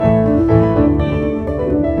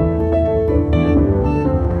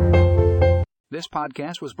This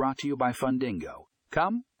podcast was brought to you by Fundingo.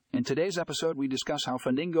 In today's episode, we discuss how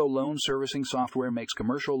Fundingo loan servicing software makes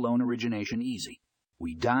commercial loan origination easy.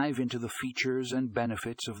 We dive into the features and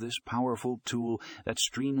benefits of this powerful tool that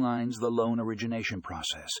streamlines the loan origination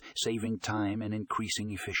process, saving time and increasing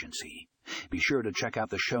efficiency. Be sure to check out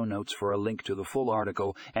the show notes for a link to the full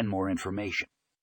article and more information.